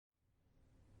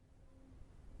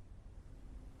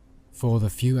For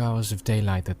the few hours of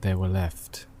daylight that there were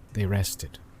left, they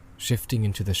rested, shifting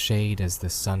into the shade as the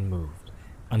sun moved,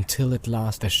 until at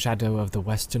last the shadow of the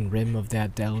western rim of their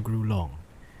dell grew long,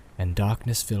 and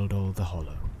darkness filled all the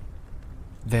hollow.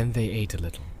 Then they ate a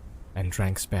little, and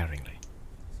drank sparingly.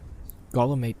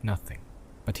 Gollum ate nothing,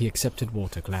 but he accepted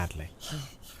water gladly.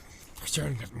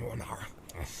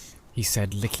 He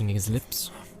said, licking his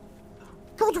lips.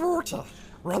 Good water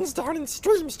runs down in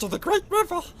streams to the great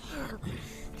river.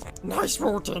 Nice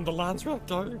water in the lands we're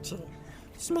going to.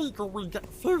 Smeagol will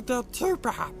get food there too,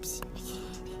 perhaps.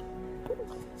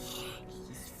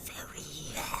 He's very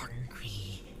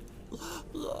hungry.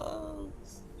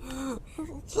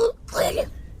 Yes.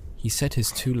 He set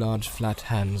his two large flat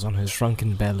hands on his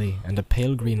shrunken belly, and a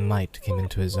pale green light came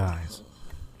into his eyes.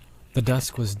 The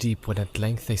dusk was deep when at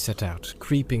length they set out,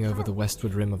 creeping over the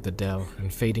westward rim of the dell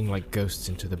and fading like ghosts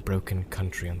into the broken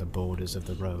country on the borders of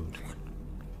the road.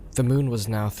 The moon was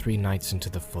now 3 nights into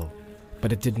the full,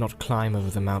 but it did not climb over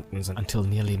the mountains until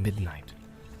nearly midnight,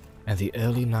 and the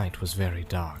early night was very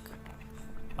dark.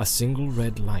 A single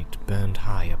red light burned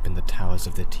high up in the towers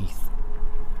of the Teeth,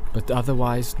 but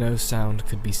otherwise no sound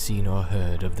could be seen or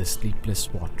heard of the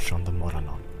sleepless watch on the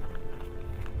Moranon.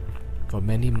 For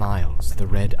many miles the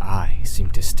red eye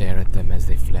seemed to stare at them as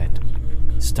they fled,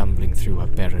 stumbling through a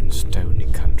barren,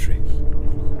 stony country.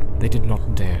 They did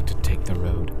not dare to take the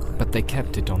road, but they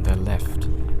kept it on their left,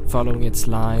 following its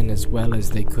line as well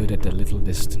as they could at a little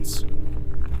distance.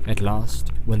 At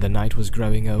last, when the night was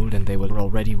growing old and they were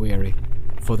already weary,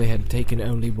 for they had taken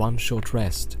only one short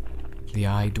rest, the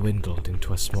eye dwindled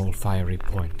into a small fiery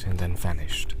point and then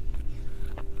vanished.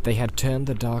 They had turned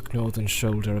the dark northern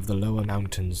shoulder of the lower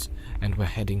mountains and were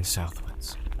heading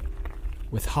southwards.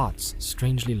 With hearts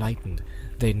strangely lightened,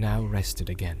 they now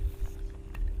rested again.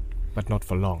 But not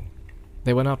for long.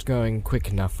 They were not going quick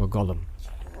enough for Gollum.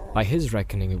 By his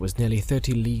reckoning, it was nearly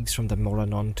 30 leagues from the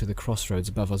Moranon to the crossroads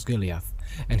above Osgiliath,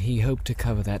 and he hoped to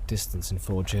cover that distance in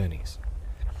 4 journeys.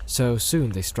 So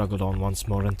soon they struggled on once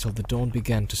more until the dawn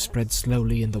began to spread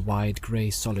slowly in the wide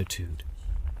grey solitude.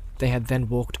 They had then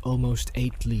walked almost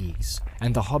 8 leagues,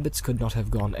 and the hobbits could not have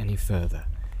gone any further,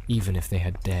 even if they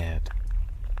had dared.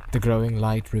 The growing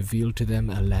light revealed to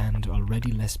them a land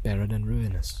already less barren and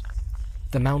ruinous.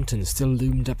 The mountains still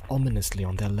loomed up ominously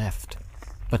on their left,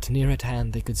 but near at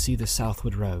hand they could see the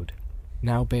southward road,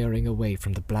 now bearing away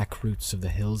from the black roots of the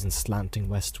hills and slanting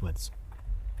westwards.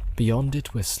 Beyond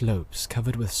it were slopes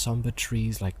covered with sombre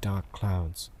trees like dark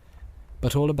clouds,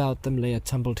 but all about them lay a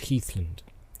tumbled heathland,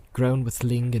 grown with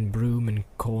ling and broom and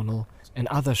cornel and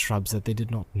other shrubs that they did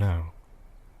not know.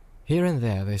 Here and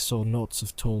there they saw knots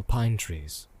of tall pine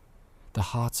trees. The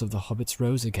hearts of the hobbits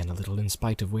rose again a little in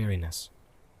spite of weariness.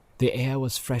 The air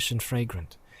was fresh and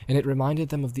fragrant, and it reminded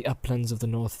them of the uplands of the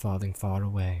North Farthing far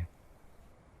away.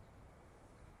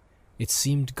 It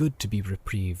seemed good to be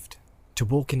reprieved, to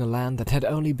walk in a land that had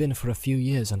only been for a few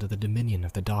years under the dominion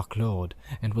of the Dark Lord,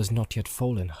 and was not yet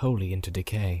fallen wholly into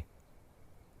decay.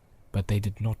 But they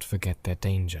did not forget their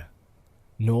danger,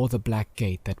 nor the black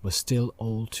gate that was still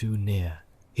all too near,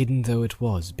 hidden though it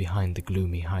was behind the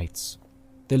gloomy heights.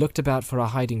 They looked about for a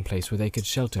hiding place where they could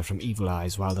shelter from evil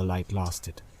eyes while the light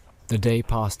lasted. The day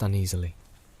passed uneasily.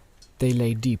 They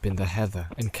lay deep in the heather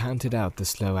and counted out the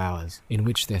slow hours, in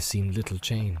which there seemed little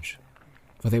change,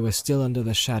 for they were still under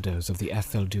the shadows of the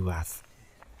Ethel Duath,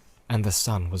 and the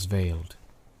sun was veiled.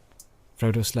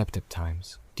 Frodo slept at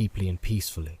times, deeply and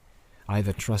peacefully,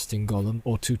 either trusting Gollum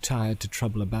or too tired to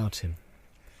trouble about him.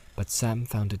 But Sam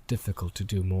found it difficult to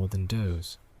do more than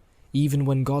doze, even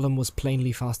when Gollum was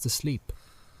plainly fast asleep,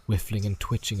 whiffling and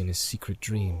twitching in his secret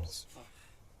dreams.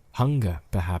 Hunger,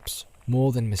 perhaps,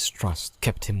 more than mistrust,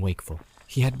 kept him wakeful.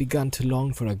 He had begun to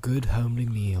long for a good homely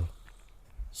meal.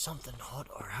 Something hot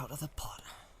or out of the pot.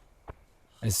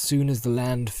 As soon as the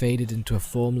land faded into a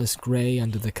formless grey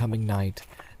under the coming night,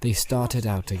 they started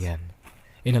out again.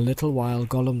 In a little while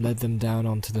Gollum led them down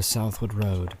onto the southward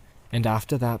road, and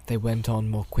after that they went on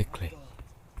more quickly,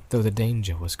 though the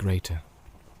danger was greater.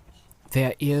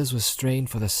 Their ears were strained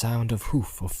for the sound of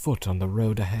hoof or foot on the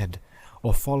road ahead,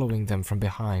 or following them from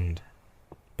behind.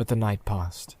 But the night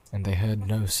passed, and they heard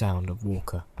no sound of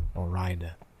walker or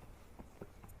rider.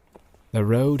 The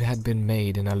road had been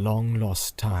made in a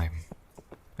long-lost time,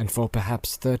 and for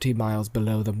perhaps 30 miles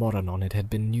below the Moranon it had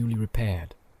been newly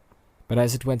repaired. But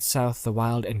as it went south the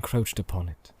wild encroached upon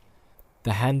it.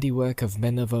 The handiwork of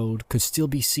men of old could still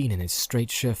be seen in its straight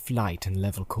sure flight and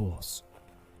level course.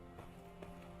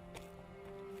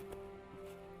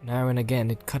 Now and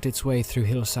again it cut its way through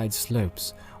hillside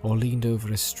slopes, or leaned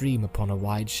over a stream upon a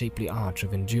wide shapely arch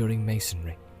of enduring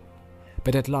masonry.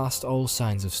 But at last all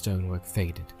signs of stonework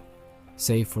faded,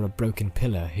 save for a broken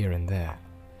pillar here and there,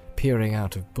 peering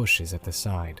out of bushes at the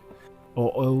side,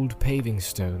 or old paving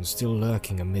stones still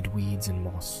lurking amid weeds and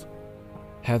moss.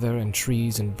 Heather and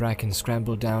trees and bracken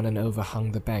scrambled down and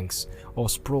overhung the banks, or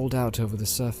sprawled out over the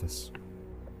surface.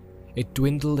 It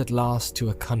dwindled at last to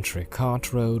a country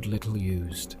cart road little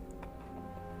used.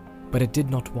 But it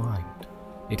did not wind.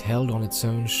 It held on its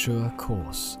own sure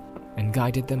course, and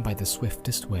guided them by the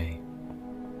swiftest way.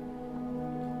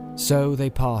 So they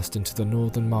passed into the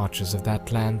northern marches of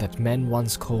that land that men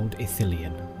once called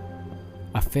Ithilien,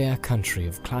 a fair country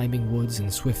of climbing woods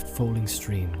and swift falling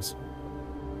streams.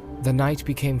 The night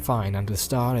became fine under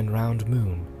star and round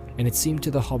moon, and it seemed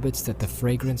to the hobbits that the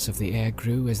fragrance of the air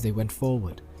grew as they went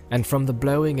forward, and from the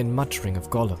blowing and muttering of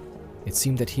Gollum, it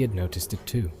seemed that he had noticed it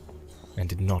too, and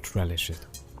did not relish it.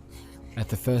 At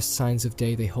the first signs of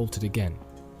day they halted again.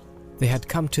 They had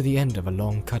come to the end of a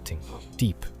long cutting,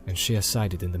 deep and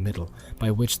sheer-sided in the middle,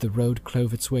 by which the road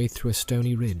clove its way through a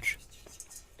stony ridge.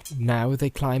 Now they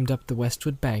climbed up the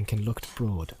westward bank and looked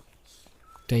broad.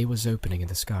 Day was opening in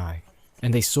the sky,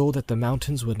 and they saw that the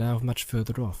mountains were now much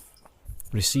further off,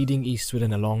 receding eastward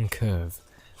in a long curve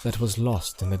that was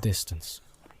lost in the distance.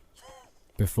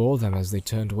 Before them, as they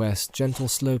turned west, gentle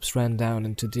slopes ran down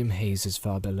into dim hazes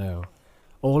far below.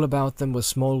 All about them were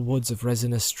small woods of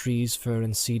resinous trees, fir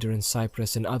and cedar and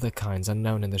cypress and other kinds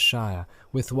unknown in the Shire,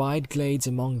 with wide glades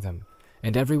among them,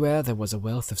 and everywhere there was a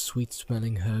wealth of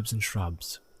sweet-smelling herbs and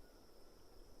shrubs.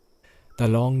 The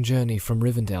long journey from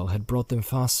Rivendell had brought them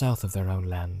far south of their own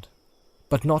land,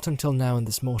 but not until now in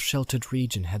this more sheltered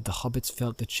region had the hobbits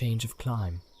felt the change of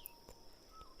clime.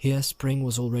 Here spring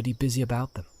was already busy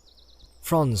about them.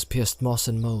 Fronds pierced moss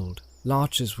and mould,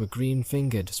 larches were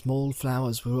green-fingered, small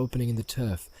flowers were opening in the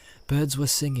turf, birds were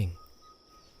singing.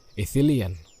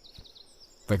 Ithilien,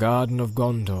 the garden of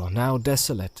Gondor, now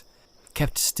desolate,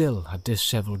 kept still a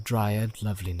dishevelled dryad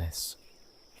loveliness.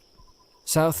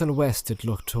 South and west it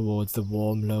looked towards the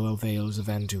warm lower vales of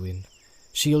Anduin,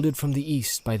 shielded from the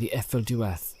east by the Ethel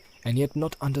Duath, and yet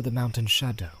not under the mountain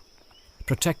shadow,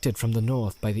 protected from the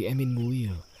north by the Emin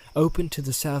Muil, open to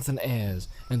the southern airs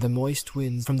and the moist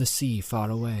winds from the sea far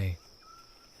away.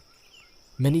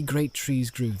 Many great trees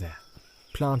grew there,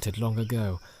 planted long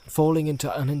ago, falling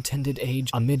into unintended age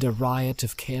amid a riot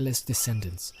of careless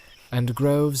descendants, and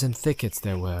groves and thickets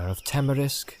there were of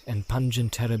tamarisk and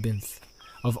pungent terebinth,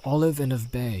 of olive and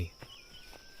of bay,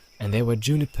 and there were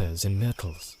junipers and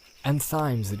myrtles, and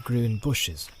thymes that grew in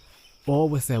bushes, or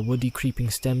with their woody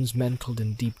creeping stems mantled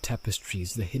in deep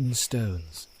tapestries the hidden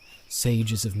stones,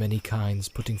 sages of many kinds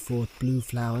putting forth blue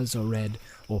flowers or red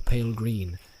or pale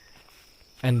green,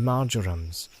 and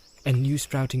marjorams, and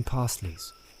new-sprouting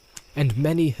parsleys, and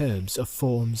many herbs of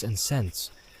forms and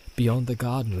scents beyond the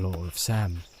garden lore of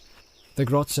Sam. The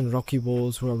grots and rocky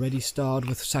walls were already starred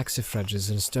with saxifrages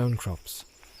and stone crops.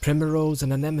 Primaroles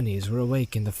and anemones were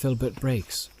awake in the filbert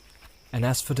brakes, and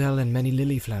asphodel and many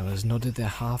lily flowers nodded their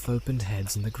half-opened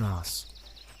heads in the grass.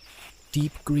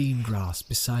 Deep green grass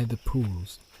beside the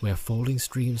pools, where falling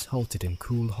streams halted in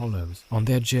cool hollows on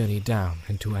their journey down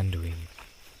into Anduin.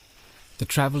 The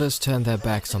travellers turned their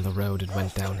backs on the road and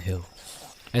went downhill.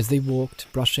 As they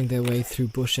walked, brushing their way through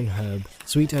bush and herb,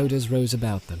 sweet odours rose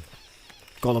about them.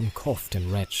 Gollum coughed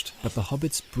and retched, but the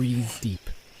hobbits breathed deep,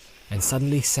 and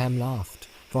suddenly Sam laughed,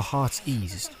 for hearts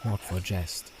eased, not for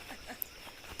jest.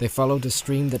 They followed a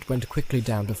stream that went quickly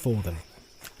down before them.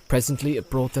 Presently it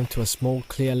brought them to a small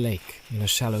clear lake in a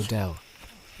shallow dell.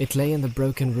 It lay in the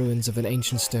broken ruins of an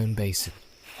ancient stone basin,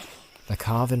 the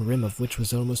carven rim of which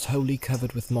was almost wholly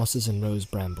covered with mosses and rose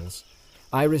brambles.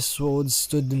 Iris swords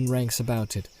stood in ranks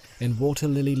about it, and water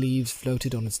lily leaves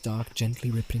floated on its dark,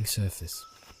 gently rippling surface.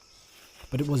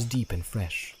 But it was deep and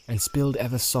fresh, and spilled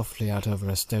ever softly out over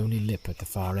a stony lip at the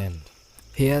far end.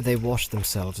 Here they washed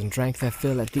themselves and drank their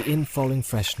fill at the infalling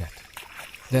freshet.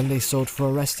 Then they sought for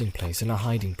a resting place and a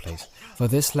hiding place, for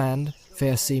this land,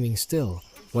 fair seeming still,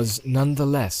 was none the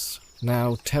less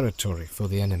now territory for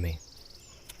the enemy.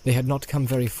 They had not come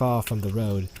very far from the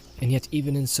road, and yet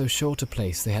even in so short a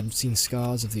place they had seen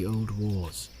scars of the old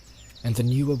wars, and the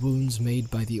newer wounds made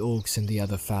by the orcs and the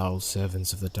other foul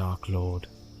servants of the Dark Lord.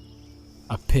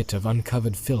 A pit of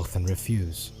uncovered filth and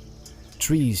refuse,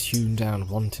 trees hewn down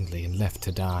wantonly and left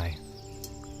to die,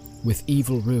 with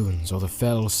evil runes or the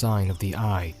fell sign of the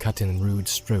eye cut in rude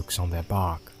strokes on their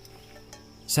bark.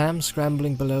 Sam,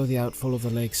 scrambling below the outfall of the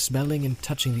lake, smelling and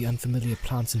touching the unfamiliar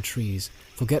plants and trees,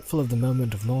 forgetful of the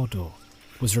moment of Mordor,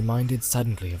 was reminded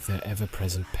suddenly of their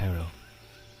ever-present peril.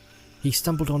 He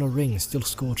stumbled on a ring still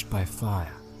scorched by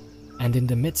fire, and in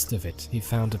the midst of it he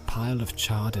found a pile of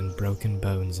charred and broken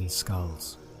bones and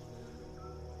skulls.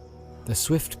 The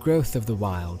swift growth of the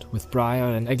wild, with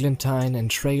briar and eglantine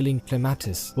and trailing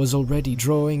clematis, was already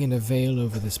drawing in a veil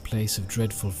over this place of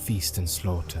dreadful feast and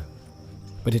slaughter.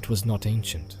 But it was not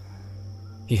ancient.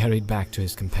 He hurried back to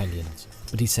his companions,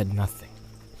 but he said nothing.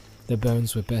 Their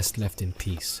bones were best left in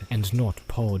peace, and not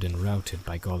pawed and routed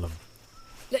by Gollum.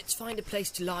 Let's find a place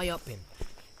to lie up in,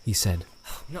 He said.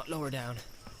 Not lower down.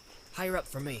 Higher up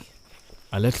for me.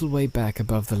 A little way back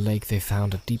above the lake they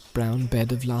found a deep brown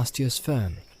bed of last year's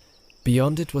fern.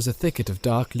 Beyond it was a thicket of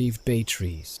dark-leaved bay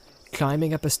trees,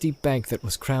 climbing up a steep bank that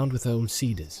was crowned with old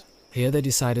cedars. Here they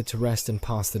decided to rest and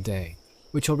pass the day,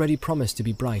 which already promised to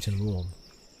be bright and warm.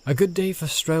 A good day for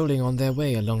strolling on their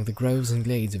way along the groves and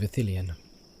glades of Ithilien.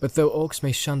 But though orcs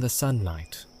may shun the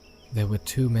sunlight, there were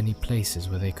too many places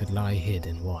where they could lie hid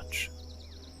and watch.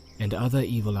 And other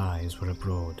evil eyes were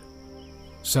abroad.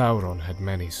 Sauron had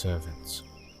many servants.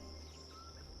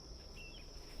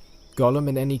 Gollum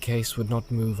in any case would not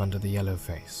move under the yellow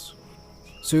face.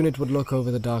 Soon it would look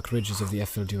over the dark ridges of the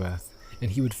Earth,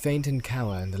 and he would faint and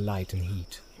cower in the light and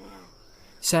heat.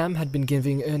 Sam had been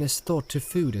giving earnest thought to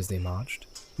food as they marched.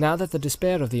 Now that the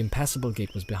despair of the impassable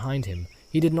gate was behind him,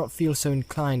 he did not feel so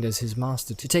inclined as his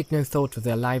master to take no thought of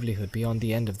their livelihood beyond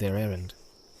the end of their errand.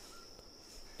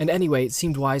 And anyway, it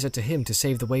seemed wiser to him to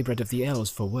save the waybread of the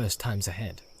elves for worse times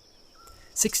ahead.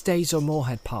 6 days or more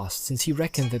had passed since he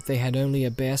reckoned that they had only a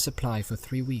bare supply for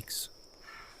 3 weeks.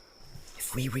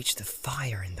 If we reach the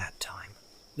fire in that time,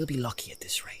 we'll be lucky at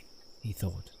this rate, he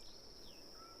thought.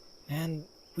 And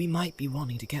we might be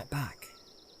wanting to get back.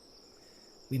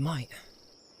 We might.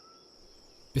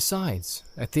 Besides,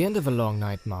 at the end of a long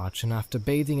night march and after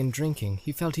bathing and drinking,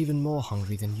 he felt even more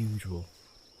hungry than usual.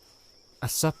 A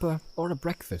supper or a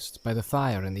breakfast by the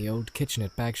fire in the old kitchen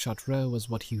at Bagshot Row was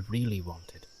what he really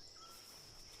wanted.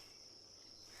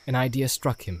 An idea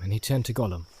struck him, and he turned to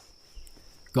Gollum.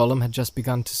 Gollum had just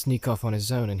begun to sneak off on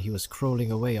his own, and he was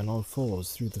crawling away on all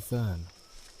fours through the fern.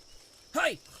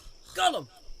 Hey, Gollum!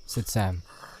 Said Sam.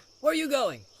 Where are you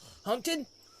going? Hunted?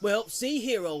 Well, see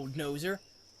here, old noser.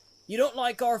 You don't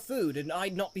like our food, and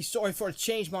I'd not be sorry for a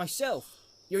change myself.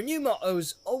 Your new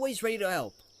motto's always ready to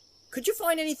help. Could you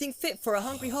find anything fit for a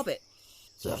hungry hobbit?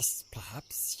 Yes,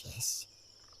 perhaps, yes.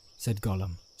 Said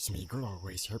Gollum. Smeagol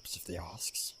always helps if they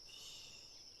asks.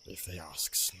 If they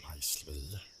asks nicely.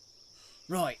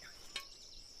 Right,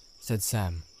 said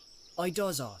Sam. I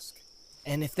does ask.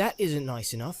 And if that isn't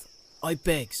nice enough, I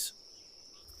begs.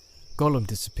 Gollum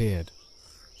disappeared.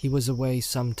 He was away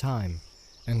some time,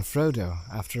 and Frodo,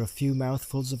 after a few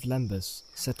mouthfuls of lembas,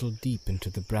 settled deep into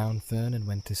the brown fern and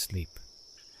went to sleep.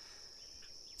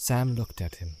 Sam looked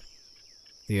at him.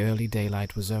 The early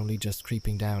daylight was only just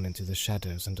creeping down into the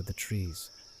shadows under the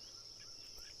trees.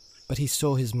 But he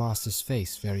saw his master's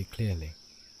face very clearly,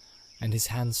 and his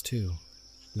hands too,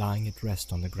 lying at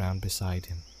rest on the ground beside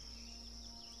him.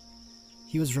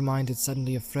 He was reminded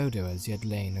suddenly of Frodo as he had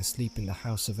lain asleep in the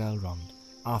house of Elrond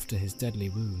after his deadly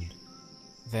wound.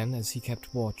 Then, as he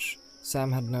kept watch,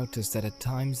 Sam had noticed that at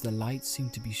times the light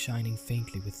seemed to be shining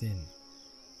faintly within,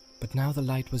 but now the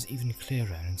light was even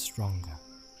clearer and stronger.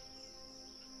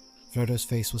 Frodo's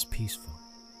face was peaceful.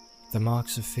 The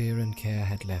marks of fear and care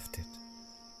had left it,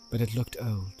 but it looked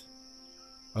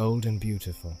old and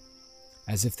beautiful,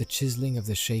 as if the chiseling of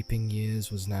the shaping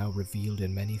years was now revealed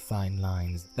in many fine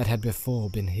lines that had before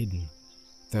been hidden,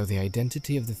 though the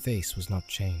identity of the face was not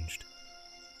changed.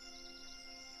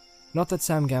 Not that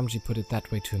Sam Gamgee put it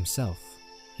that way to himself.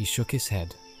 He shook his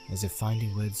head, as if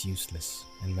finding words useless,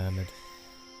 and murmured,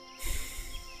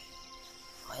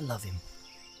 I love him.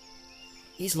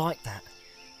 He's like that.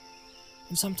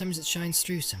 And sometimes it shines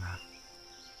through somehow.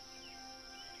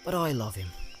 But I love him,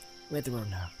 whether or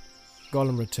no.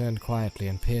 Gollum returned quietly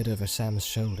and peered over Sam's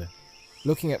shoulder.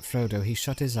 Looking at Frodo, he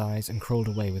shut his eyes and crawled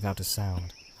away without a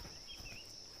sound.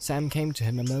 Sam came to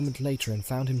him a moment later and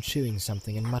found him chewing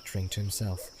something and muttering to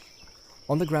himself.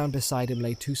 On the ground beside him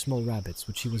lay 2 small rabbits,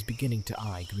 which he was beginning to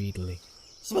eye greedily.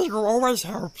 Smeagol always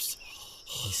helps,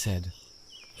 he said.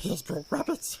 He has brought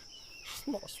rabbits.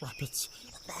 Nice rabbits.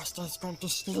 Master has gone to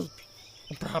sleep,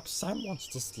 and perhaps Sam wants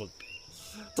to sleep.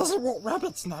 Does he want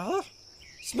rabbits now?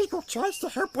 Smeagol tries to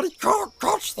help, but he can't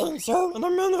catch them, so in a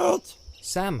minute.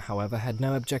 Sam, however, had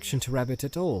no objection to rabbit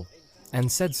at all,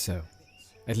 and said so.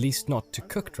 At least not to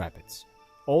cooked rabbits.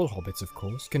 All hobbits, of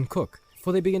course, can cook,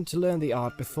 for they begin to learn the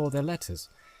art before their letters,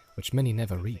 which many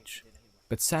never reach.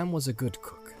 But Sam was a good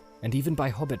cook, and even by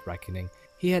hobbit reckoning,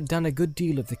 he had done a good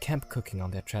deal of the camp cooking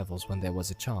on their travels when there was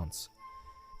a chance.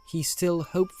 He still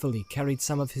hopefully carried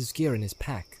some of his gear in his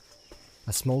pack.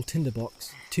 A small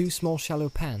tinderbox, 2 small shallow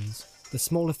pans, the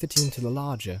smaller fitting into the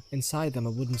larger, inside them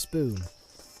a wooden spoon,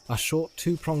 a short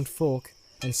 2-pronged fork,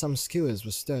 and some skewers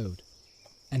were stowed,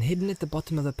 and hidden at the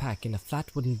bottom of the pack in a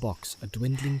flat wooden box a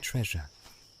dwindling treasure.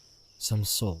 Some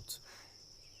salt.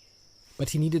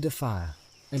 But he needed a fire,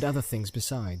 and other things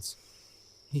besides.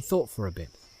 He thought for a bit,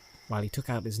 while he took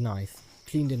out his knife,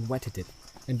 cleaned and wetted it,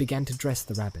 and began to dress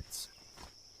the rabbits.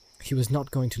 He was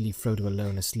not going to leave Frodo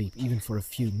alone asleep even for a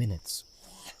few minutes.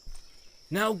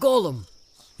 Now, Gollum,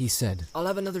 He said, I'll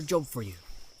have another job for you.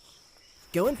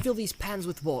 Go and fill these pans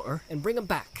with water and bring them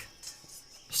back.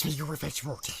 Smeagol will fetch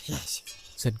water, yes.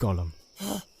 said Gollum.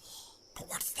 But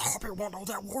what does the hobbit want all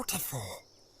that water for?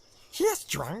 He has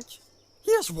drunk.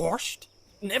 He has washed.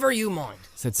 Never you mind.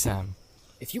 Said Sam.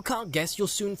 If you can't guess, you'll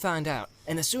soon find out.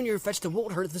 And the sooner you fetch the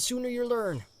water, the sooner you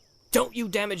learn. Don't you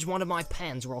damage one of my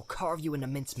pans or I'll carve you into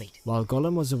mincemeat. While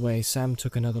Gollum was away, Sam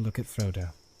took another look at Frodo.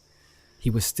 He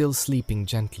was still sleeping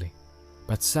gently,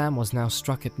 but Sam was now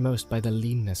struck at most by the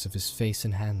leanness of his face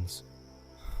and hands.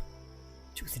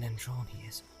 Too thin and drawn he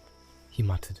is. He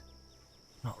muttered.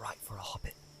 Not right for a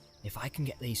hobbit. If I can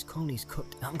get these conies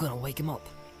cooked, I'm gonna wake him up.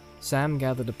 Sam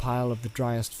gathered a pile of the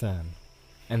driest fern,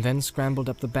 and then scrambled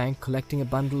up the bank collecting a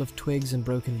bundle of twigs and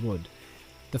broken wood.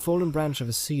 The fallen branch of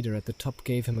a cedar at the top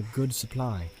gave him a good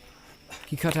supply.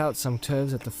 He cut out some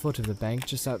turves at the foot of the bank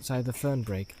just outside the fern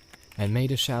break, and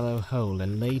made a shallow hole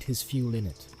and laid his fuel in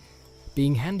it.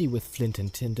 Being handy with flint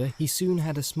and tinder, he soon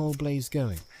had a small blaze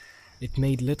going. It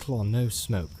made little or no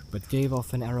smoke, but gave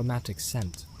off an aromatic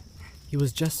scent. He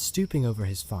was just stooping over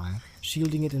his fire,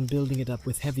 shielding it and building it up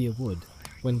with heavier wood,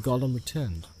 when Gollum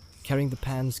returned, carrying the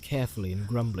pans carefully and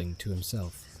grumbling to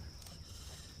himself.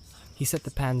 He set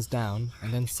the pans down,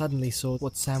 and then suddenly saw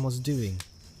what Sam was doing.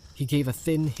 He gave a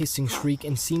thin, hissing shriek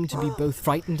and seemed to be both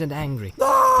frightened and angry.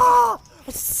 Ah!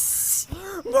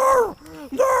 No!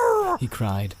 No! He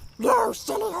cried. No,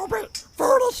 silly hobbit!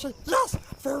 Foolish! Yes,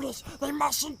 foolish! They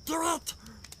mustn't do it!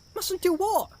 Mustn't do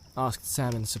what? Asked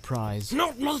Sam in surprise.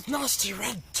 Not make nasty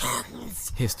red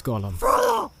tongues! Hissed Gollum.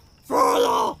 Fire!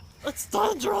 Fire! It's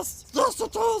dangerous! Yes,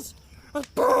 it is!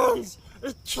 It burns!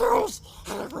 It kills!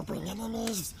 And it will bring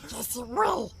enemies! Yes, it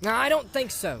will! Nah, I don't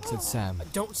think so. Said Sam. I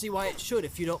don't see why it should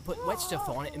if you don't put wet stuff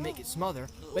on it and make it smother.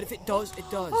 But if it does, it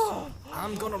does.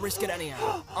 I'm gonna risk it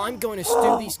anyhow. I'm going to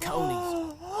stew these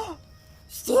conies.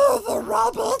 Steal the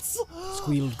rabbits!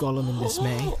 Squealed Gollum in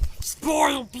dismay.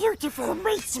 Spoil beautiful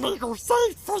meat, Smeagol,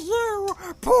 saved for you!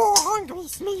 Poor hungry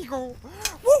Smeagol!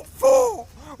 What for?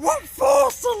 What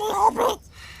for, silly hobbit?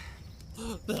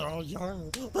 They are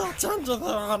young, they're tender, they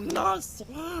are nice.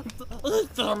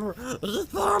 Eat them,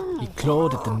 eat them! He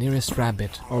clawed at the nearest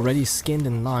rabbit, already skinned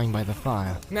and lying by the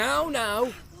fire. Now,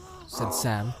 Said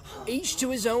Sam. each to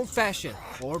his own fashion.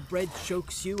 Or bread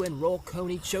chokes you and raw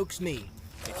coney chokes me.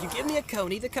 If you give me a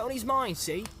coney, the coney's mine,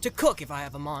 see? To cook if I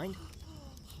have a mind.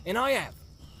 And I have.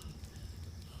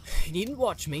 You needn't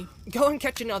watch me. Go and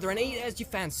catch another and eat it as you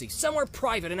fancy, somewhere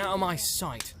private and out of my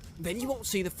sight. Then you won't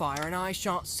see the fire and I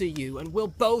shan't see you, and we'll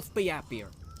both be happier.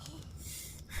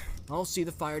 I'll see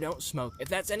the fire don't smoke, if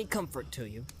that's any comfort to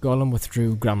you. Gollum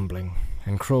withdrew grumbling,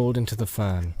 and crawled into the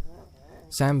fern.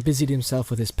 Sam busied himself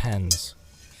with his pans.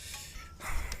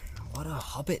 What a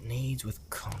hobbit needs with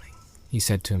coney, He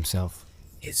said to himself.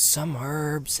 is some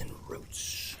herbs and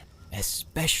roots,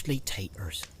 especially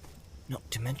taters, not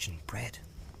to mention bread.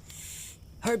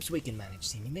 Herbs we can manage,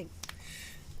 seemingly.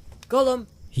 Gollum,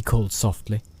 He called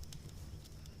softly.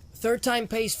 third time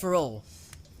pays for all.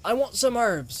 I want some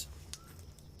herbs.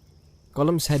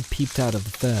 Gollum's head peeped out of the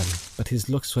fern, but his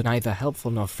looks were neither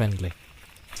helpful nor friendly.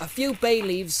 A few bay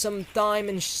leaves, some thyme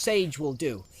and sage will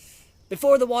do,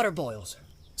 before the water boils.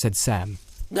 Said Sam.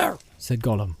 No, Said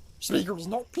Gollum. Smeagol's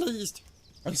not pleased.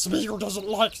 And Smeagol doesn't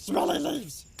like smelly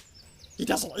leaves. He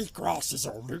doesn't eat grasses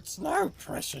or roots, no,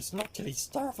 precious, not till he's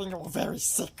starving or very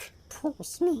sick. Poor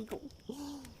Smeagol.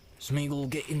 Smeagol will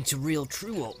get into real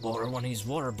true hot water when his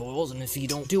water boils, and if he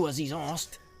don't do as he's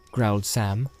asked, Growled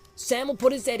Sam. Sam will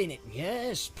put his head in it.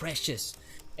 Yes, precious.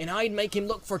 And I'd make him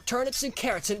look for turnips and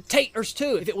carrots and taters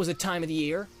too, if it was a time of the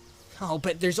year. I'll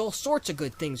bet there's all sorts of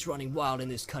good things running wild in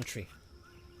this country.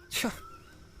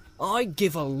 I'd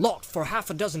give a lot for half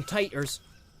a dozen taters.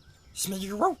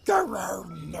 Smeagol won't go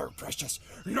home, no, precious,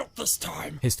 not this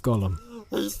time. Hissed Gollum.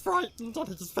 He's frightened and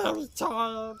he's very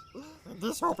tired. And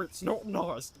this hobbit's not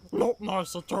nice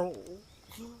at all.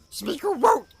 Smeagol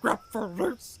won't grab for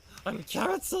roots and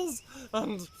carrots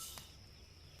and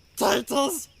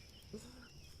taters.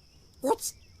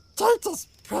 What's taters,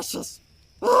 precious?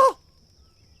 Huh?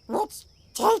 What's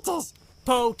taters?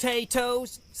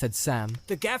 Potatoes, Said Sam.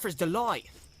 the gaffer's delight,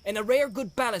 and a rare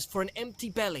good ballast for an empty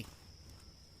belly.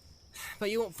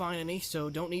 But you won't find any, so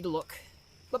don't need to look.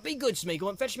 But be good, Smeagol,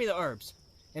 and fetch me the herbs,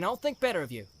 and I'll think better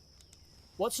of you.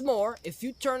 What's more, if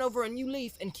you turn over a new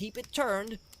leaf and keep it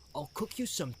turned, I'll cook you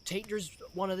some taters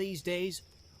one of these days.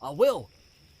 I will.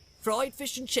 Fried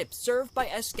fish and chips served by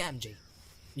Escamji.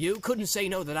 You couldn't say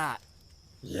no to that.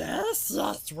 Yes,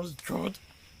 we could.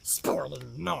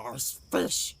 Spoiling nice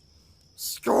fish.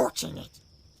 Scorching it.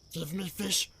 Give me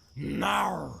fish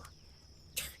now.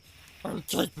 And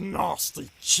keep nasty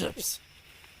chips.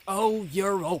 Oh,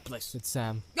 you're hopeless, said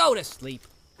Sam. Go to sleep.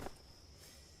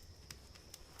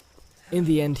 In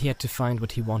the end, he had to find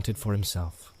what he wanted for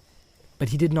himself. But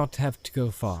he did not have to go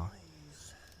far.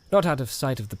 Not out of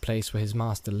sight of the place where his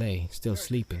master lay, still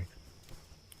sleeping.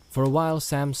 For a while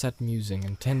Sam sat musing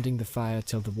and tending the fire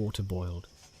till the water boiled.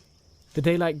 The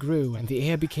daylight grew and the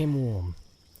air became warm.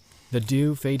 The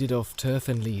dew faded off turf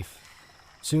and leaf.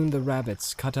 Soon the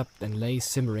rabbits cut up and lay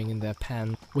simmering in their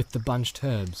pan with the bunched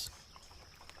herbs.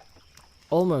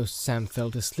 Almost Sam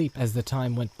fell asleep as the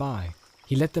time went by.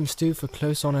 He let them stew for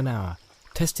close on an hour,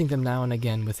 testing them now and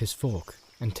again with his fork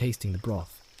and tasting the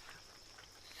broth.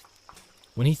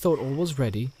 When he thought all was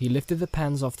ready, he lifted the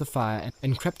pans off the fire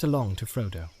and crept along to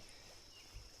Frodo.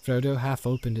 Frodo half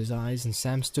opened his eyes and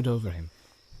Sam stood over him,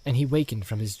 and he wakened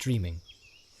from his dreaming.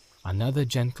 Another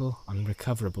gentle,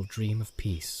 unrecoverable dream of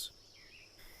peace.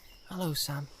 Hello,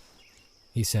 Sam,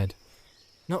 he said.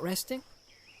 Not resting?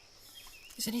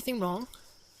 Is anything wrong?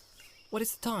 What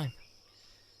is the time?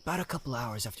 About a couple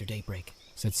hours after daybreak,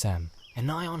 said Sam. And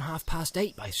nigh on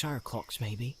 8:30 by shire clocks,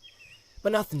 maybe.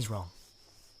 But nothing's wrong.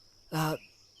 Though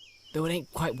it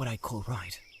ain't quite what I'd call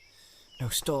right. No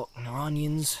stock, no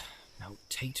onions, no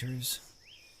taters.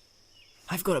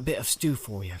 I've got a bit of stew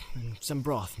for you, and some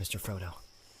broth, Mr. Frodo.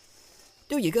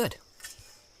 Do you good.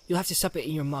 You'll have to sup it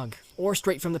in your mug, or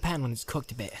straight from the pan when it's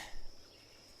cooked a bit.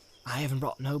 I haven't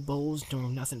brought no bowls nor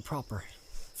nothing proper.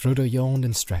 Frodo yawned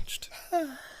and stretched.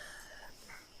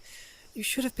 You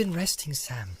should have been resting,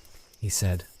 Sam, he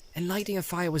said. And lighting a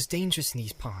fire was dangerous in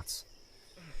these parts.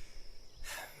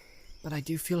 But I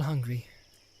do feel hungry.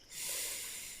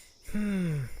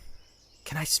 Can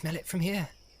I smell it from here?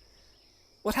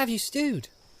 What have you stewed?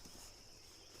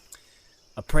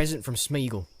 A present from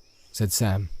Smeagol, said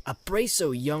Sam. A brace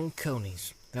o' young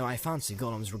conies, though I fancy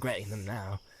Gollum's regretting them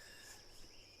now.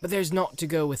 But there's naught to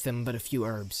go with them but a few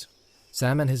herbs.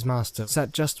 Sam and his master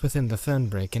sat just within the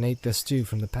fernbrake and ate their stew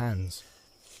from the pans,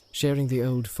 sharing the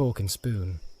old fork and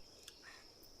spoon.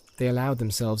 They allowed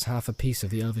themselves half a piece of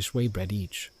the elvish waybread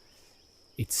each.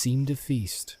 It seemed a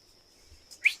feast.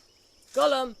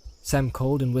 Gollum! Sam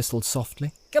called and whistled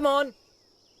softly. Come on!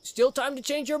 Still time to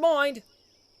change your mind.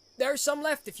 There's some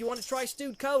left if you want to try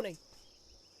stewed coney.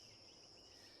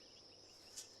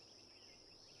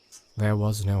 There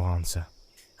was no answer.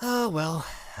 Oh, well,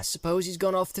 I suppose he's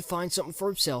gone off to find something for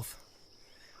himself.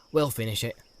 We'll finish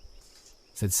it,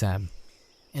 said Sam.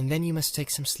 And then you must take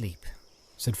some sleep,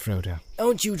 said Frodo.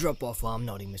 Don't you drop off while I'm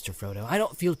nodding, Mr. Frodo. I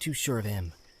don't feel too sure of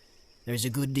him. There's a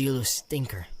good deal of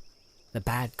stinker, the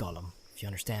bad Gollum, if you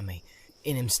understand me,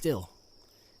 in him still.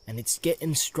 And it's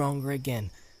getting stronger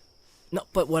again. Not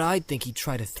but what I'd think he'd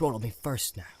try to throttle me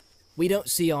first now. We don't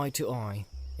see eye to eye,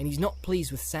 and he's not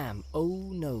pleased with Sam. Oh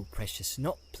no, precious,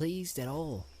 not pleased at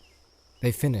all.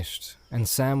 They finished, and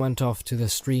Sam went off to the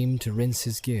stream to rinse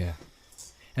his gear.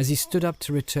 As he stood up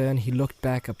to return, he looked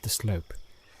back up the slope.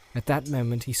 At that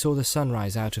moment he saw the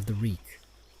sunrise out of the reek,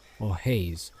 or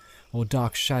haze, or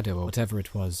dark shadow, or whatever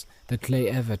it was, that lay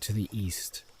ever to the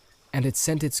east, and it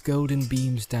sent its golden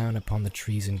beams down upon the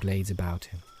trees and glades about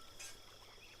him.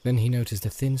 Then he noticed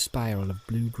a thin spiral of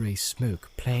blue-grey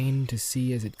smoke, plain to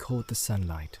see as it caught the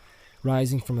sunlight,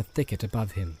 rising from a thicket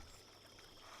above him.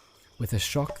 With a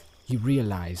shock, he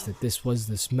realized that this was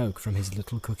the smoke from his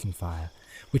little cooking fire,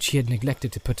 which he had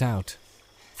neglected to put out.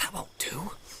 That won't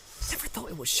do. Never thought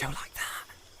it would show like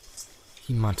that,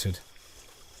 he muttered.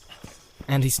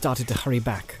 And he started to hurry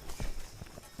back.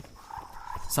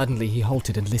 Suddenly he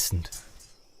halted and listened.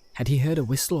 Had he heard a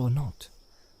whistle or not?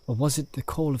 Or was it the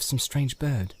call of some strange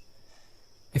bird?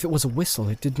 If it was a whistle,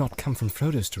 it did not come from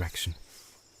Frodo's direction.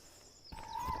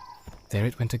 There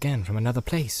it went again, from another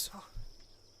place.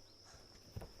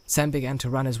 Sam began to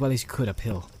run as well as he could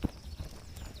uphill.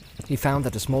 He found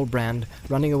that a small brand,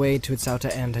 running away to its outer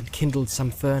end, had kindled some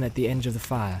fern at the edge of the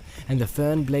fire, and the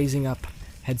fern blazing up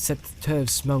had set the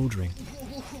turves smouldering.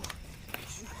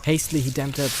 Hastily he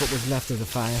damped out what was left of the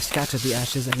fire, scattered the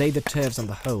ashes, and laid the turves on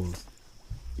the hole.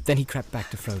 Then he crept back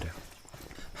to Frodo.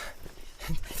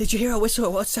 Did you hear a whistle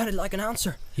or what sounded like an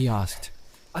answer? He asked.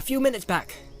 A few minutes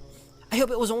back. I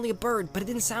hope it was only a bird, but it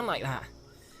didn't sound like that.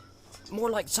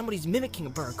 More like somebody's mimicking a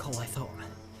bird call, I thought.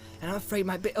 And I'm afraid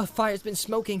my bit of fire's been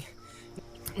smoking.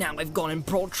 Now I've gone and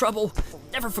brought trouble.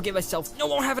 Never forgive myself. No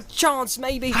one have a chance,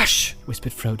 maybe. Hush!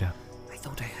 Whispered Frodo. I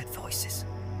thought I heard voices.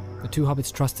 The two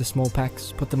hobbits trussed the small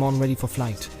packs, put them on ready for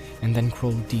flight, and then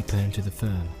crawled deeper into the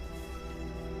fern.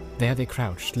 There they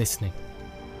crouched, listening.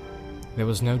 There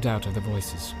was no doubt of the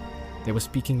voices. They were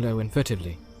speaking low and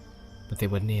furtively, but they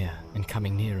were near and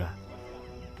coming nearer.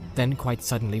 Then, quite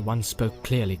suddenly, one spoke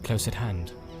clearly close at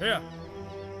hand. Here!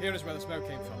 Here is where the smoke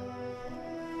came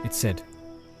from. It said,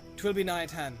 'Twill be nigh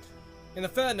at hand. In the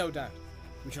fern, no doubt.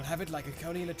 We shall have it like a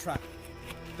coney in a trap.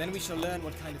 Then we shall learn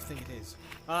what kind of thing it is.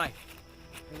 Aye,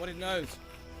 and what it knows.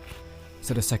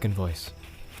 said a second voice.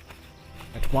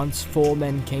 At once 4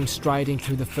 men came striding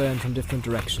through the fern from different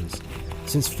directions.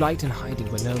 Since flight and hiding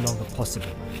were no longer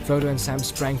possible, Frodo and Sam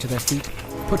sprang to their feet,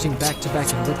 putting back to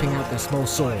back and whipping out their small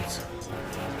swords.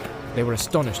 They were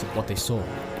astonished at what they saw.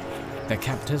 Their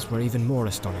captors were even more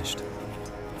astonished.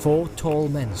 4 tall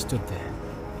men stood there.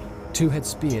 2 had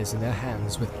spears in their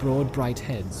hands with broad, bright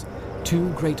heads,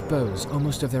 2 great bows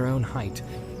almost of their own height,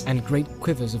 and great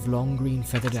quivers of long green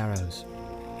feathered arrows.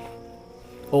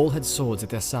 All had swords at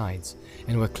their sides,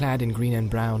 and were clad in green and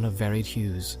brown of varied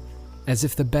hues, as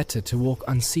if the better to walk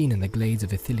unseen in the glades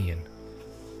of Ithilien.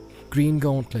 Green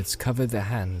gauntlets covered their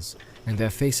hands, and their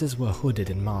faces were hooded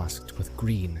and masked with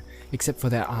green, except for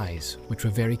their eyes, which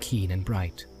were very keen and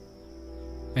bright.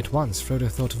 At once Frodo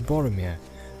thought of Boromir,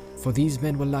 for these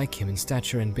men were like him in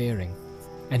stature and bearing,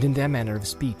 and in their manner of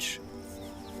speech.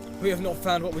 We have not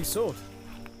found what we sought.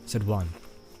 Said one.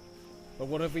 But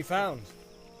what have we found?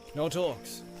 No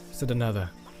talks. Said another,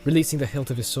 releasing the hilt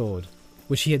of his sword,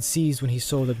 which he had seized when he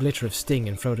saw the glitter of sting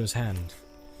in Frodo's hand.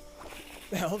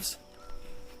 Elves?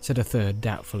 Said a third,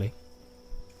 doubtfully.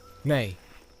 Nay,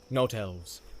 not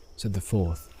elves. Said the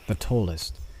fourth, the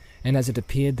tallest, and as it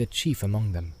appeared the chief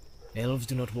among them. Elves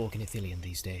do not walk in Ithilien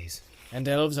these days. And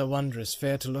elves are wondrous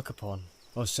fair to look upon,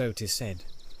 or so 'tis said.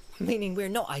 Meaning we're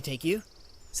not, I take you?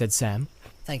 Said Sam.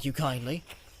 Thank you kindly.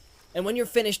 And when you're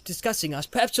finished discussing us,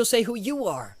 perhaps you'll say who you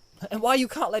are, and why you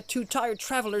can't let 2 tired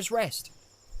travelers rest.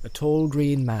 The tall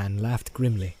green man laughed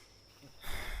grimly.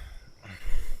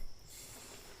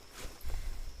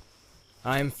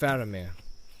 I am Faramir,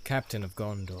 captain of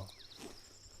Gondor,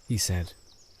 he said.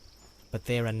 but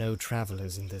there are no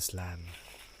travellers in this land.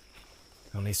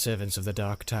 Only servants of the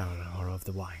Dark Tower or of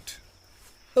the White.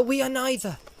 But we are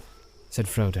neither, Said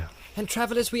Frodo. and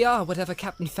travellers we are, whatever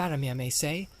Captain Faramir may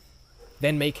say.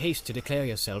 Then make haste to declare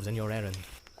yourselves and your errand.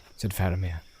 Said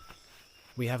Faramir.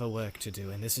 We have a work to do,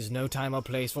 and this is no time or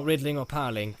place for riddling or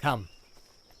parleying. Come.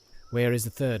 Where is the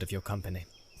third of your company?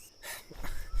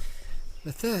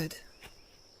 The third?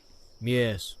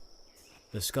 Yes,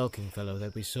 the skulking fellow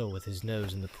that we saw with his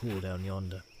nose in the pool down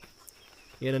yonder.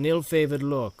 He had an ill-favoured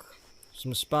look.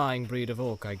 Some spying breed of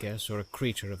orc, I guess, or a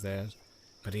creature of theirs.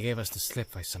 But he gave us the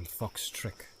slip by some fox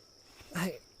trick.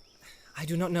 I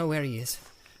do not know where he is.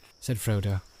 Said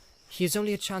Frodo. He is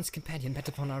only a chance companion met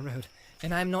upon our road,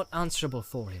 and I am not answerable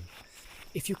for him.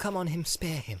 If you come on him,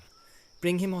 spare him.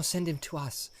 Bring him or send him to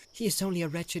us. He is only a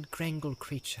wretched grangle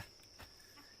creature.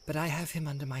 But I have him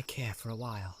under my care for a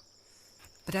while.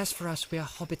 But as for us, we are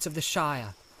hobbits of the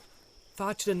Shire,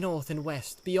 far to the north and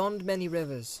west, beyond many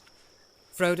rivers.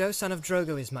 Frodo, son of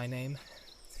Drogo, is my name.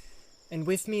 And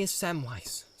with me is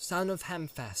Samwise, son of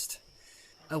Hamfast,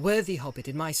 a worthy hobbit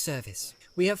in my service.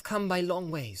 We have come by long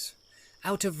ways,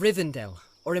 out of Rivendell,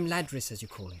 or Imladris as you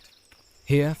call it.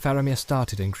 Here Faramir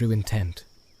started and grew intent.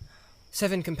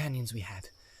 7 companions we had.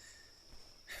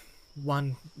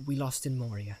 1 we lost in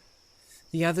Moria.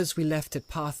 The others we left at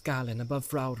Parth Galen above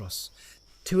Rauros.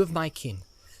 2 of my kin,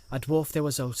 a dwarf there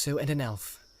was also, and an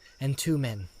elf, and 2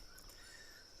 men.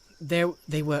 They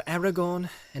were Aragorn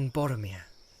and Boromir,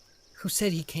 who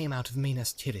said he came out of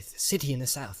Minas Tirith, a city in the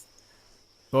south.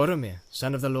 Boromir,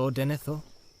 son of the Lord Denethor?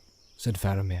 Said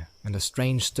Faramir, and a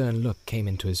strange stern look came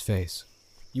into his face.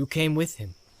 You came with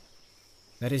him.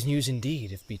 That is news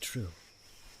indeed, if be true.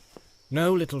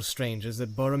 Know, little strangers,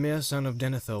 that Boromir, son of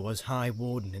Denethor, was High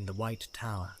Warden in the White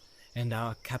Tower, and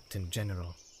our Captain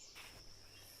General.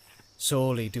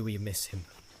 Sorely do we miss him.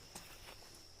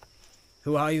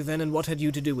 Who are you then, and what had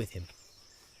you to do with him?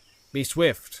 Be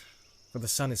swift, for the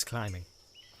sun is climbing.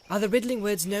 Are the riddling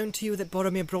words known to you that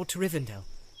Boromir brought to Rivendell?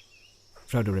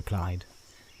 Frodo replied.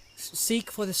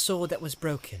 Seek for the sword that was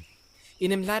broken.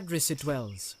 In Imladris it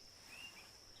dwells.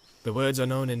 The words are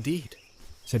known indeed,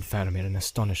 Said Faramir in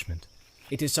astonishment.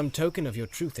 It is some token of your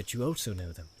truth that you also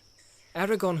know them.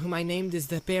 Aragorn, whom I named, is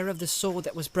the bearer of the sword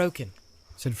that was broken.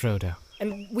 Said Frodo.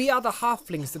 And we are the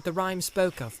halflings that the rhyme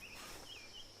spoke of.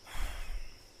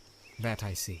 That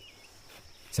I see.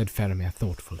 Said Faramir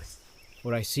thoughtfully.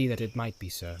 Or I see that it might be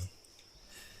so.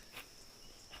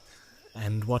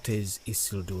 And what is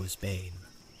Isildur's bane?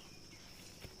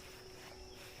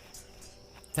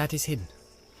 That is hidden,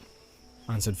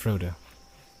 answered Frodo.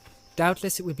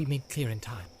 Doubtless it will be made clear in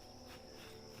time.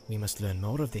 We must learn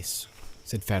more of this,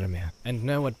 said Faramir, and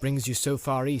know what brings you so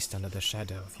far east under the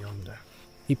shadow of yonder.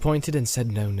 He pointed and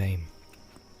said no name.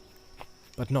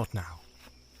 But not now.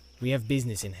 We have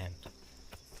business in hand.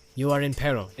 You are in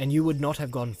peril, and you would not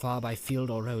have gone far by field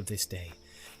or road this day.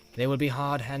 There will be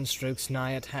hard hand strokes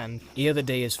nigh at hand ere the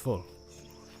day is full.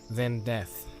 Then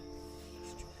death,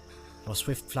 or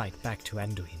swift flight back to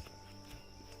Anduin.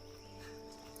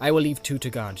 I will leave two to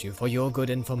guard you, for your good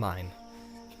and for mine.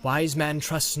 Wise man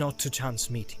trusts not to chance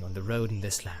meeting on the road in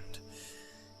this land.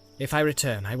 If I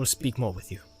return, I will speak more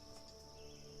with you.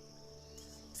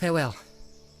 Farewell,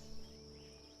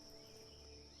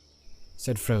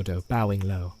 said Frodo, bowing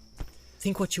low.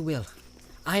 Think what you will.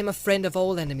 I am a friend of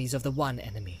all enemies of the one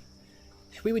enemy.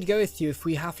 We would go with you if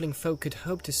we halfling folk could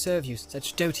hope to serve you,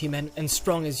 such doughty men and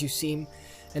strong as you seem,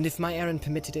 and if my errand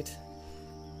permitted it.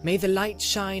 May the light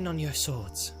shine on your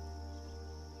swords.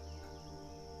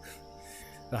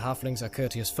 The halflings are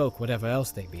courteous folk, whatever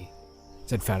else they be,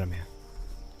 said Faramir.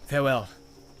 Farewell.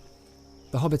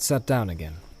 The hobbits sat down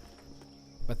again,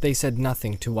 but they said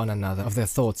nothing to one another of their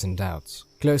thoughts and doubts.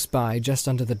 Close by, just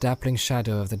under the dappling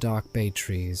shadow of the dark bay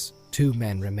trees, two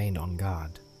men remained on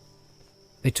guard.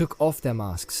 They took off their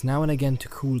masks now and again to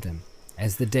cool them,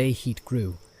 as the day heat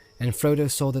grew, and Frodo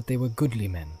saw that they were goodly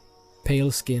men,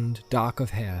 pale-skinned, dark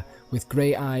of hair, with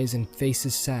grey eyes and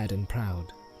faces sad and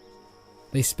proud.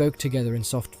 They spoke together in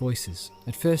soft voices,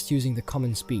 at first using the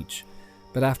common speech,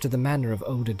 but after the manner of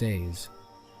older days,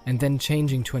 and then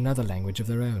changing to another language of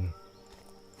their own.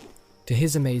 To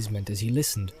his amazement, as he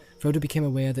listened, Frodo became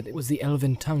aware that it was the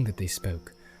elven tongue that they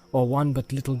spoke, or one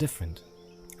but little different,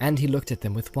 and he looked at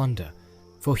them with wonder,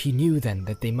 for he knew then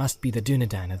that they must be the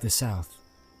Dunedain of the south,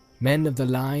 men of the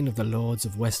line of the lords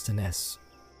of Western Ess.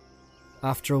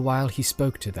 After a while he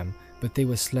spoke to them, but they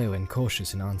were slow and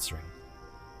cautious in answering.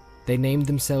 They named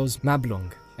themselves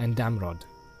Mablung and Damrod,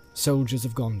 soldiers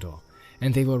of Gondor,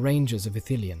 and they were rangers of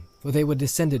Ithilien, for they were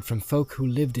descended from folk who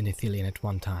lived in Ithilien at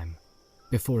one time,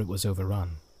 before it was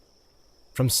overrun.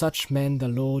 From such men the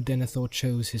Lord Denethor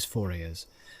chose his forayers,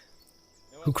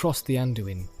 who crossed the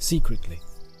Anduin secretly,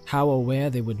 how or where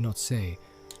they would not say,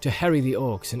 to harry the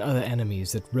orcs and other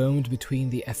enemies that roamed between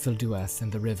the Efelduath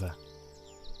and the river.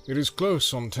 It is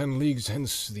close, on 10 leagues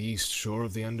hence the east shore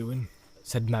of the Anduin,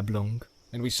 said Mablung,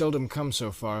 and we seldom come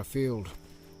so far afield.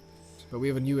 But we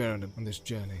have a new errand on this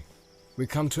journey. We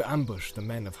come to ambush the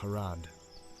men of Harad.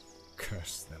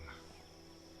 Curse them.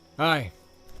 Aye,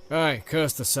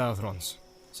 curse the Southrons,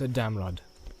 said Damrod.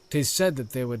 'Tis said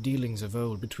that there were dealings of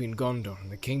old between Gondor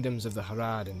and the kingdoms of the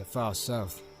Harad in the far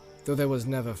south, though there was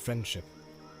never friendship.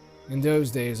 In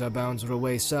those days our bounds were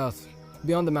away south,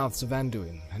 beyond the mouths of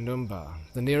Anduin and Umbar,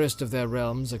 the nearest of their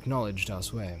realms acknowledged our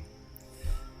sway.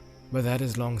 But that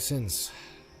is long since.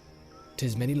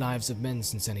 'Tis many lives of men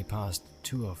since any passed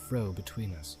to or fro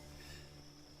between us.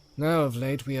 Now of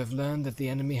late we have learned that the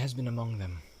enemy has been among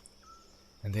them,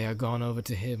 and they are gone over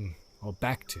to him, or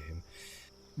back to him.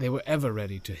 They were ever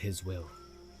ready to his will,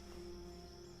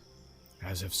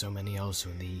 as have so many also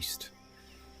in the east.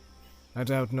 I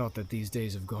doubt not that these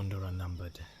days of Gondor are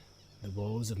numbered. The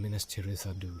walls of Minas Tirith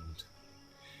are doomed.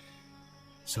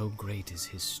 So great is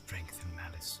his strength and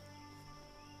malice.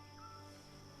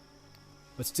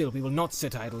 But still we will not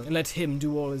sit idle, and let him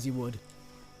do all as he would,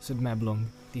 said Mablung.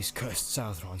 These cursed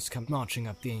Southrons come marching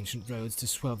up the ancient roads to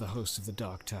swell the host of the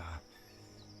Dark Tower.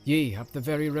 Yea, up the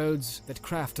very roads that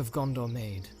craft of Gondor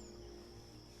made.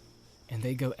 And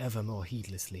they go ever more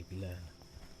heedlessly, we learn,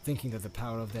 thinking that the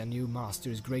power of their new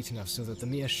master is great enough so that the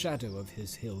mere shadow of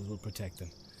his hills will protect them.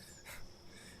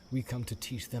 We come to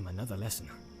teach them another lesson.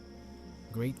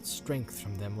 Great strength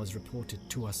from them was reported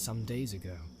to us some days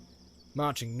ago.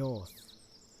 Marching north,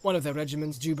 one of their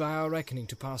regiments due by our reckoning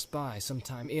to pass by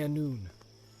sometime ere noon.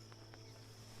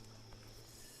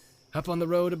 Up on the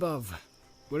road above,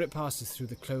 where it passes through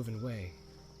the Cloven Way.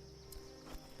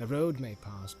 The road may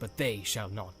pass, but they shall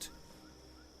not.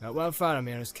 Not while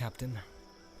Faramir is captain.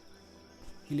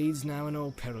 He leads now in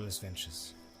all perilous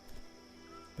ventures.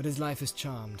 But his life is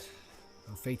charmed,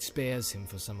 or fate spares him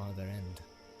for some other end.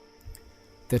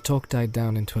 Their talk died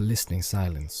down into a listening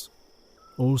silence.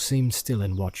 All seemed still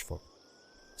and watchful.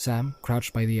 Sam,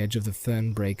 crouched by the edge of the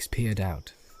fern brakes, peered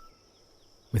out.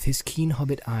 With his keen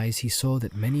hobbit eyes he saw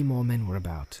that many more men were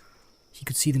about. He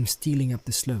could see them stealing up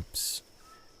the slopes,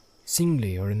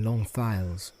 singly or in long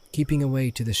files, keeping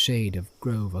away to the shade of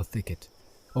grove or thicket,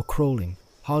 or crawling,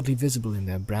 hardly visible in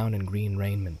their brown and green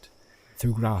raiment,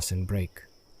 through grass and brake.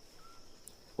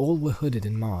 All were hooded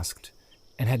and masked,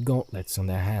 and had gauntlets on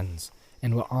their hands,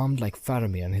 and were armed like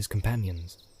Faramir and his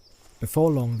companions.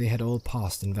 Before long they had all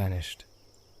passed and vanished.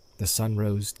 The sun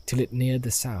rose till it neared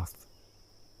the south.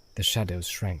 The shadows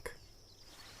shrank.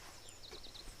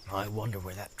 I wonder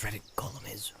where that dreaded Gollum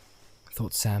is,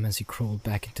 thought Sam as he crawled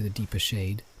back into the deeper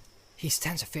shade. He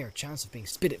stands a fair chance of being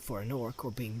spit at for an orc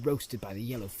or being roasted by the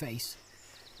yellow face,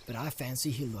 but I fancy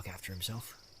he'll look after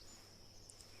himself.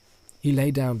 He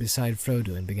lay down beside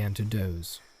Frodo and began to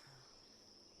doze.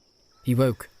 He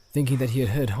woke, thinking that he had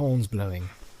heard horns blowing.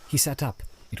 He sat up.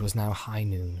 It was now high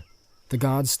noon. The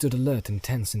guards stood alert and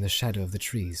tense in the shadow of the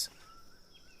trees.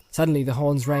 Suddenly the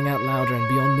horns rang out louder and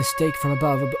beyond mistake from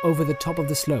above, over the top of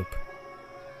the slope.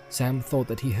 Sam thought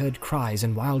that he heard cries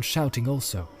and wild shouting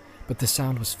also, but the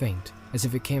sound was faint, as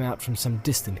if it came out from some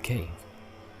distant cave.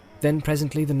 Then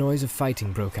presently the noise of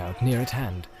fighting broke out near at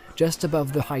hand, just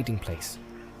above the hiding place.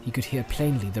 He could hear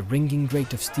plainly the ringing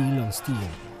grate of steel on steel,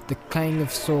 the clang of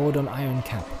sword on iron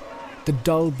cap, the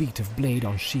dull beat of blade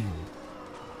on shield.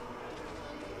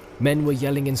 Men were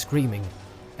yelling and screaming,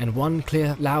 and one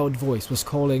clear, loud voice was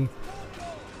calling,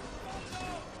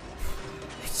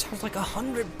 It sounds like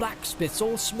 100 blacksmiths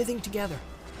all smithing together,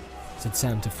 said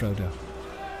Sam to Frodo.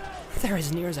 They're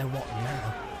as near as I want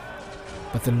now.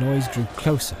 But the noise drew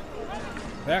closer.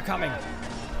 They're coming,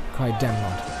 cried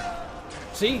Damrod.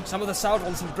 See, some of the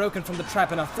Sauron have broken from the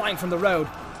trap and are flying from the road.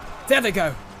 There they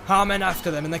go, our men after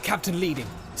them and the captain leading.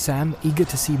 Sam, eager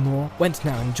to see more, went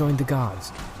now and joined the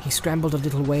guards. He scrambled a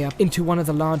little way up into one of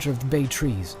the larger of the bay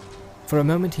trees. For a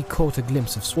moment he caught a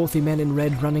glimpse of swarthy men in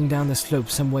red running down the slope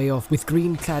some way off, with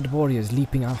green-clad warriors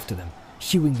leaping after them,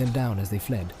 hewing them down as they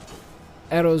fled.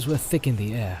 Arrows were thick in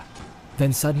the air.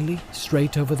 Then suddenly,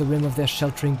 straight over the rim of their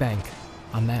sheltering bank,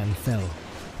 a man fell,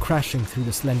 crashing through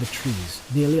the slender trees,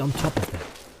 nearly on top of them.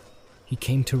 He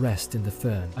came to rest in the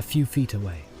fern a few feet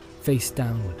away, face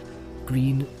downward,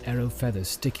 green arrow feathers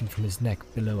sticking from his neck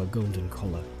below a golden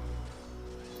collar.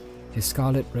 His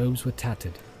scarlet robes were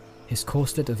tattered. His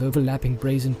corselet of overlapping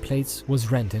brazen plates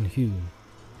was rent and hewn.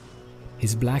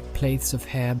 His black plaits of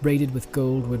hair braided with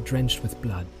gold were drenched with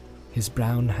blood. His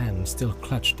brown hand still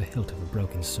clutched the hilt of a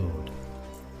broken sword.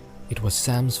 It was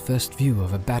Sam's first view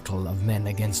of a battle of men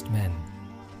against men,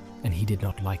 and he did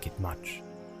not like it much.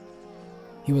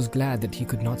 He was glad that he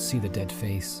could not see the dead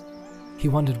face. He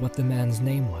wondered what the man's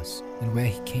name was, and where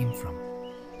he came from,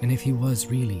 and if he was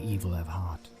really evil of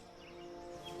heart,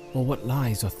 or what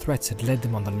lies or threats had led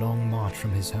them on the long march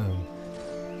from his home,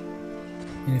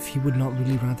 and if he would not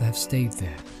really rather have stayed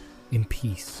there, in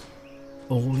peace,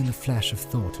 all in a flash of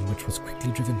thought in which was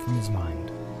quickly driven from his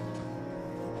mind.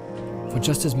 For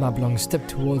just as Mablung stepped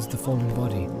towards the fallen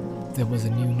body, there was a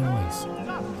new noise.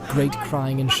 Great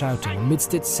crying and shouting.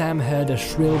 Amidst it Sam heard a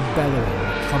shrill bellowing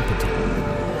and trumpeting,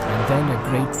 and then a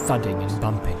great thudding and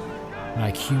bumping,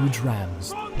 like huge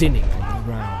rams dinning on the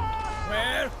ground.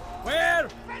 Where?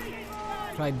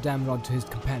 Cried Damrod to his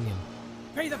companion.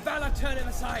 Pray the Valar turn him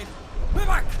aside. Move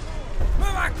back!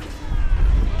 Move back!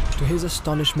 To his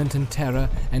astonishment and terror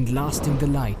and lasting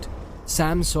delight,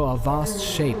 Sam saw a vast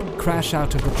shape crash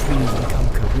out of the trees and come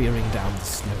careering down the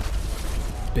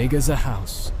slope. Big as a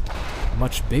house,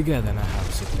 much bigger than a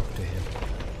house it looked to him.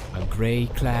 A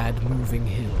grey-clad moving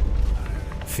hill.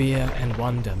 Fear and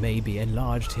wonder maybe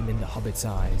enlarged him in the hobbit's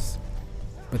eyes.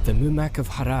 But the Mumak of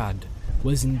Harad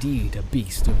was indeed a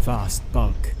beast of vast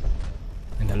bulk,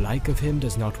 and the like of him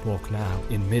does not walk now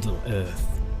in Middle-earth.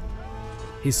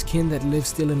 His kin that live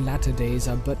still in latter days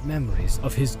are but memories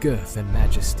of his girth and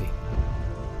majesty.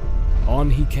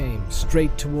 On he came,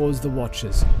 straight towards the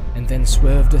watchers, and then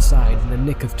swerved aside in the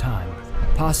nick of time,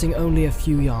 passing only a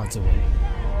few yards away,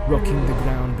 rocking the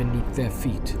ground beneath their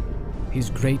feet,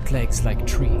 his great legs like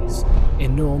trees,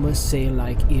 enormous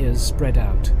sail-like ears spread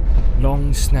out,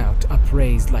 long snout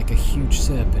upraised like a huge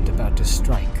serpent about to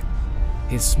strike,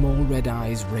 his small red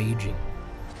eyes raging.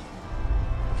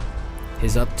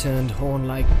 His upturned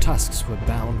horn-like tusks were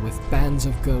bound with bands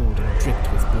of gold and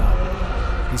dripped with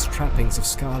blood. His trappings of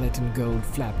scarlet and gold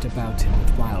flapped about him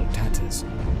with wild tatters.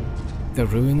 The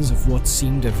ruins of what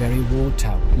seemed a very war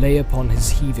tower lay upon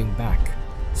his heaving back,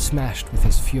 smashed with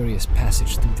his furious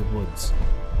passage through the woods.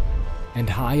 And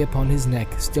high upon his neck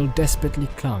still desperately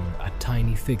clung a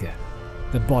tiny figure,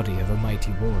 the body of a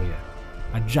mighty warrior,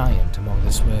 a giant among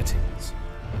the Swertings.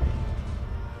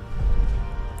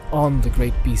 On the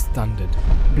great beast thundered,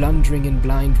 blundering in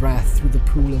blind wrath through the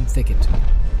pool and thicket.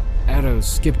 Arrows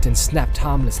skipped and snapped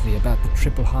harmlessly about the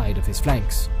triple hide of his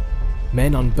flanks.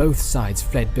 Men on both sides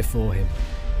fled before him,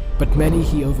 but many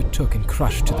he overtook and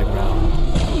crushed to the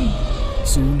ground.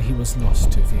 Soon he was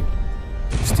lost to view,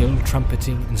 still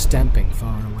trumpeting and stamping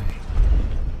far away.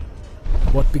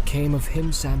 What became of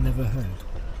him, Sam never heard.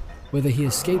 Whether he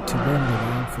escaped to roam the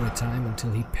wild for a time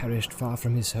until he perished far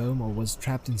from his home, or was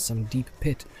trapped in some deep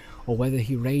pit, or whether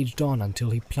he raged on until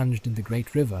he plunged in the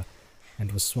great river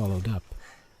and was swallowed up.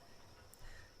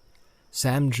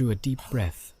 Sam drew a deep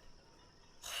breath.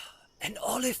 An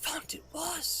Oliphant it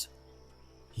was,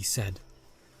 He said,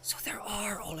 So there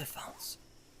are Oliphants.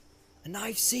 And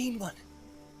I've seen one.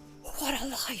 What a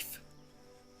life!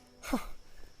 Huh.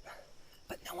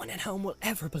 But no one at home will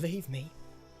ever believe me.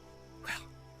 Well,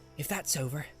 if that's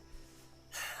over,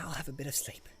 I'll have a bit of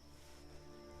sleep.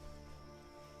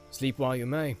 Sleep while you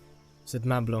may, said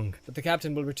Mablung, but the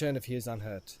captain will return if he is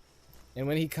unhurt. And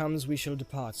when he comes, we shall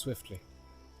depart swiftly.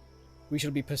 We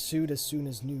shall be pursued as soon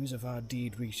as news of our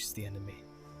deed reaches the enemy,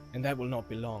 and that will not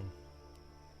be long.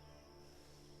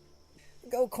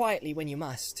 Go quietly when you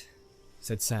must,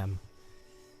 said Sam.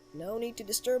 No need to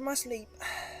disturb my sleep.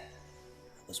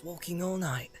 I was walking all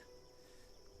night.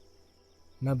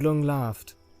 Mablung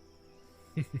laughed.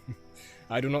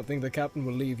 I do not think the captain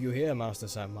will leave you here, Master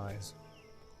Samwise,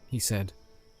 He said,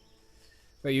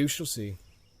 but you shall see.